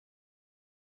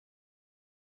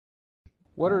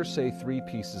What are, say, three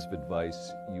pieces of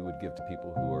advice you would give to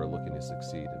people who are looking to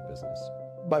succeed in business?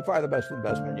 By far the best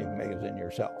investment you can make is in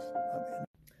yourself.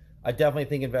 I definitely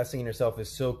think investing in yourself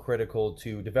is so critical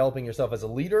to developing yourself as a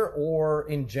leader or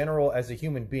in general as a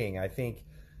human being. I think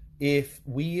if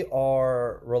we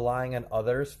are relying on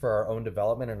others for our own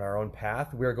development and our own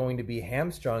path, we're going to be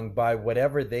hamstrung by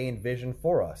whatever they envision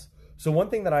for us. So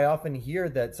one thing that I often hear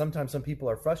that sometimes some people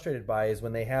are frustrated by is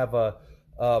when they have a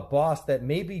boss that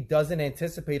maybe doesn't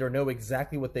anticipate or know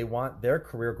exactly what they want their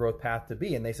career growth path to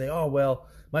be. And they say, oh, well,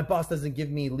 my boss doesn't give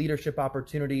me leadership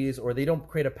opportunities, or they don't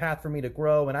create a path for me to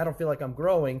grow, and I don't feel like I'm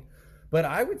growing. But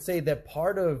I would say that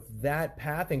part of that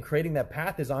path and creating that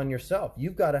path is on yourself.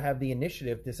 You've got to have the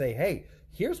initiative to say, hey,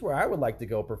 here's where I would like to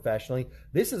go professionally.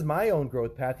 This is my own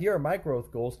growth path. Here are my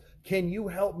growth goals. Can you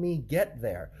help me get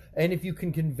there? And if you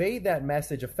can convey that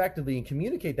message effectively and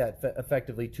communicate that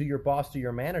effectively to your boss, to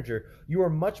your manager, you are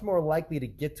much more likely to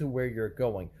get to where you're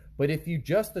going. But if you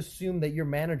just assume that your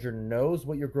manager knows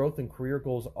what your growth and career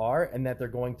goals are and that they're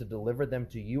going to deliver them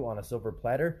to you on a silver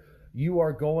platter, you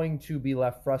are going to be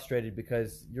left frustrated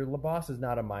because your boss is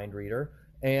not a mind reader,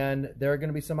 and there are going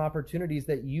to be some opportunities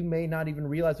that you may not even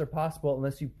realize are possible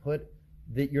unless you put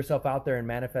yourself out there and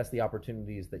manifest the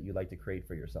opportunities that you like to create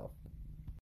for yourself.